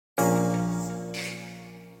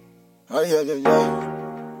Ay, ay, ay, ay.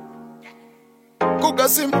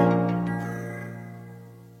 Kugasima.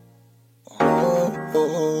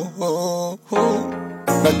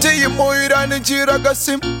 Nagiye imuhira ninjira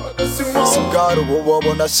Agasima. Sigara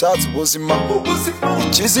ububobo nashatse ubuzima.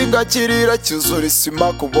 Ikizinga kirira cyuzura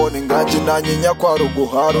isima. Kubona Ngaji nanyinya kwari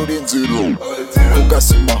uguharura inzira.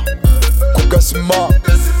 Kugasima, Kugasima,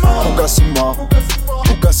 Kugasima,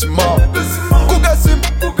 Kugasima, Kugasima,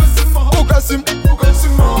 Kugasima,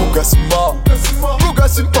 Kugasima,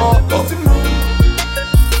 Kugasima.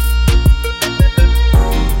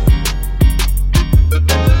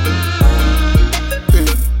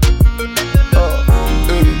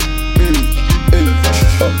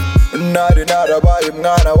 Nari narabaye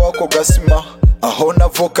mwana wo Kugasima, aho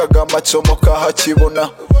navukaga amacomo kahakibona.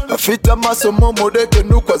 Afite amaso mu murege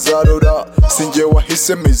nuko azarura, sinjye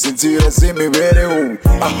wahisemo izi nzira z'imibereho.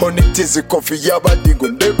 Aho nitize kofi y'abandi ngo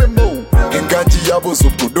ndebemo, Ngaji yabuze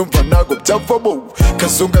ubwo ndumva ntago byavamo.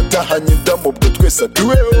 Kazungu atahanye indamu ubwo twese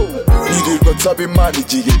aduweho, nirirwa nsaba Imana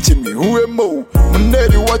igihe kimwe huwemo.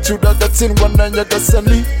 Muneri wacu uragatsindwa na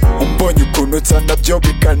Nyagasani, umbonye ukuntu nsa nabyo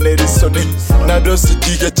bikanera isoni. Narose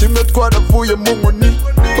igihe kimwe twaravuye mu nkoni,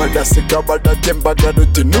 baraseka baratembaga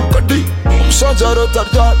ruti nuko ndi umushonjaro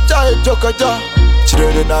utarya byahebye kajya.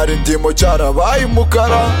 Kirere nari ndimo cyarabaye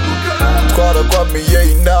umukara,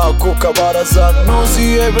 twarakwamiye inaha ku kabaraza.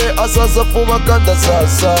 Ntuzihebe azaza vuba kandi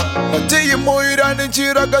azaza. Nagiye imuhira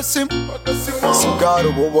ninjira Agasima. Sigara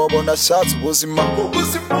ububobo nashatse ubuzima.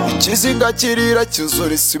 Ikizinga kirira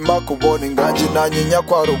cyuzura isima. Kubona Ngaji nanyinya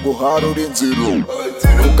kwari uguharura inzira.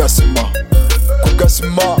 Kugasima,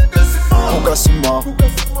 Kugasima, Kugasima,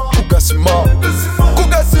 Kugasima,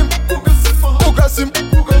 Kugasima, Kugasima,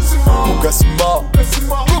 Kugasima,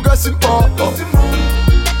 Kugasima.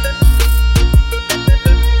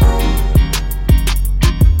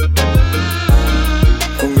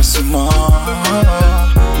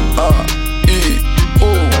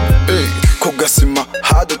 Kugasima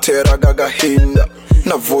haduteraga agahinda,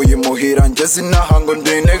 navuye imuhira ngeze inaha ngo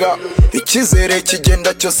ndinega. Icyizere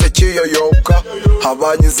kigenda cyose kiyoyoka,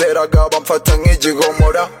 abanyizeraga bamfata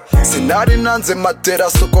nk'igihomora. Sinari nanze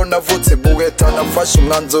materasi uko navutse buheta, nafashe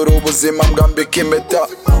umwanzuro ubuzima mbwambika impeta.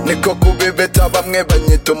 Niko kubibeta bamwe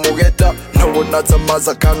banyita umuheta, ntubunaza amazi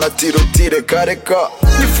akanatira utireka reka.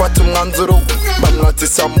 Nifata umwanzuro bamwata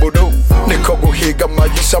isamburu, niko guhiga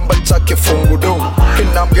amagisha mbacaka ifunguro.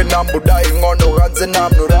 Intambwe nambura inkono hanze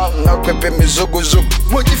namnura, nkakwepa imijugujugu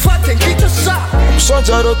mugifate nk'icyo sa.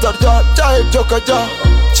 Umushonjaro utarya byahebye kajya.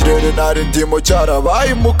 Kirere nari ndimo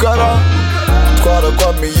cyarabaye umukara,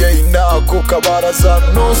 twarakwamiye inaha ku kabaraza.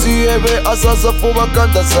 Ntuzihebe azaza vuba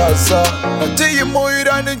kandi azaza. Nagiye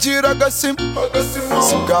imuhira ninjira Agasima.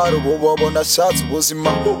 Sigara ububobo nashatse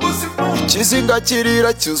ubuzima. Ikizinga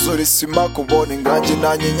kirira cyuzura isima. Kubona Ngaji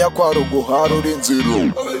nanyinya kwari uguharura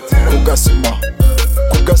inzira. Kugasima,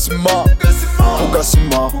 Kugasima,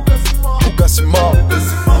 Kugasima, Kugasima,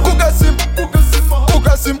 Kugasima,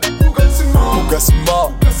 Kugasima,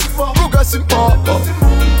 Kugasima,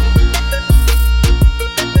 Kugasima.